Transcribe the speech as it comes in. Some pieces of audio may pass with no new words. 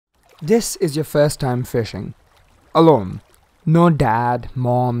This is your first time fishing. Alone. No dad,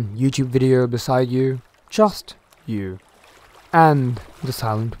 mom, YouTube video beside you. Just you. And the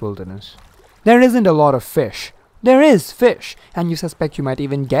silent wilderness. There isn't a lot of fish. There is fish, and you suspect you might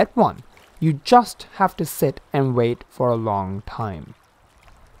even get one. You just have to sit and wait for a long time.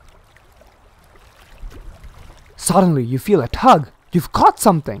 Suddenly you feel a tug. You've caught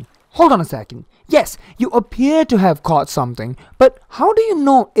something. Hold on a second. Yes, you appear to have caught something, but how do you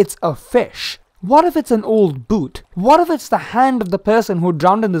know it's a fish? What if it's an old boot? What if it's the hand of the person who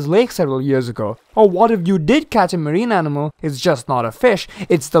drowned in this lake several years ago? Or what if you did catch a marine animal, it's just not a fish,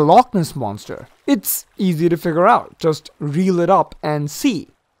 it's the Loch Ness Monster? It's easy to figure out, just reel it up and see.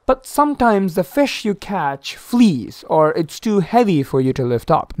 But sometimes the fish you catch flees, or it's too heavy for you to lift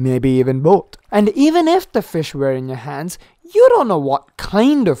up, maybe even both. And even if the fish were in your hands, you don't know what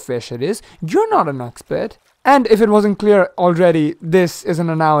kind of fish it is, you're not an expert. And if it wasn't clear already, this is an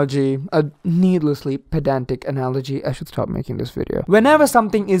analogy, a needlessly pedantic analogy. I should stop making this video. Whenever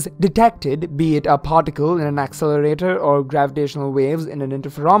something is detected, be it a particle in an accelerator or gravitational waves in an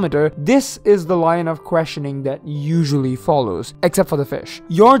interferometer, this is the line of questioning that usually follows, except for the fish.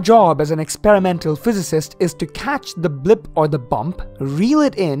 Your job as an experimental physicist is to catch the blip or the bump, reel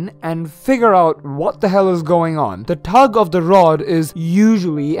it in, and figure out what the hell is going on. The tug of the rod is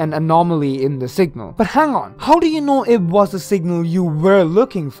usually an anomaly in the signal. But hang on. How do you know it was the signal you were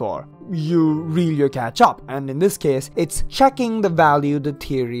looking for? You reel your catch up, and in this case, it's checking the value the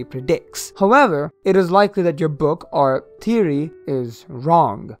theory predicts. However, it is likely that your book or theory is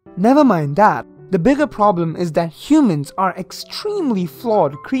wrong. Never mind that. The bigger problem is that humans are extremely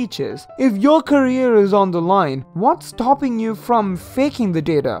flawed creatures. If your career is on the line, what's stopping you from faking the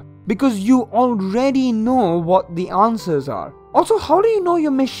data? Because you already know what the answers are. Also, how do you know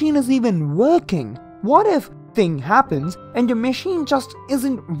your machine is even working? What if thing happens and your machine just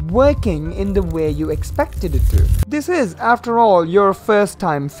isn't working in the way you expected it to? This is, after all, your first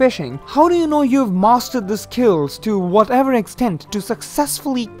time fishing. How do you know you've mastered the skills to whatever extent to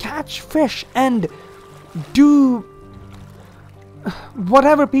successfully catch fish and do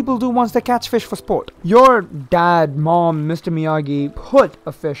whatever people do once they catch fish for sport? Your dad, mom, Mr. Miyagi put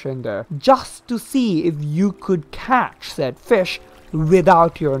a fish in there just to see if you could catch said fish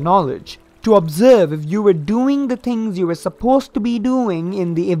without your knowledge. To observe if you were doing the things you were supposed to be doing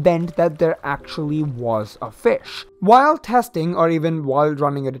in the event that there actually was a fish. While testing, or even while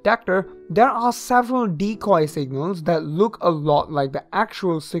running a detector, there are several decoy signals that look a lot like the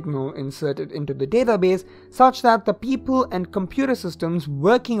actual signal inserted into the database, such that the people and computer systems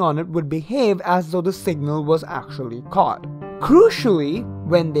working on it would behave as though the signal was actually caught. Crucially,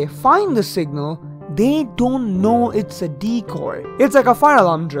 when they find the signal, they don't know it's a decoy. It's like a fire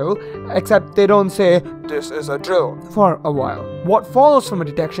alarm drill, except they don't say, "This is a drill," for a while. What follows from a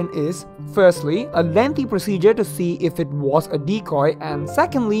detection is, firstly, a lengthy procedure to see if it was a decoy, and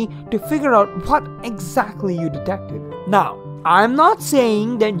secondly, to figure out what exactly you detected. Now, I'm not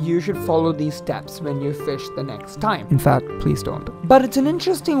saying that you should follow these steps when you fish the next time. In fact, please don't. But it's an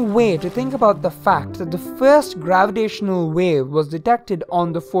interesting way to think about the fact that the first gravitational wave was detected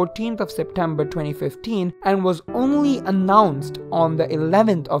on the 14th of September 2015 and was only announced on the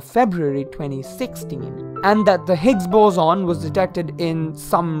 11th of February 2016. And that the Higgs boson was detected in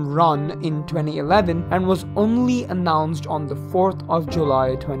some run in 2011 and was only announced on the 4th of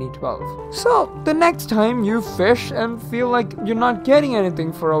July 2012. So, the next time you fish and feel like you're not getting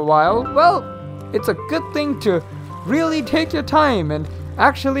anything for a while, well, it's a good thing to really take your time and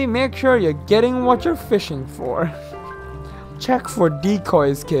actually make sure you're getting what you're fishing for. Check for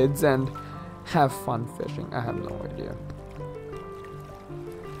decoys, kids, and have fun fishing. I have no idea.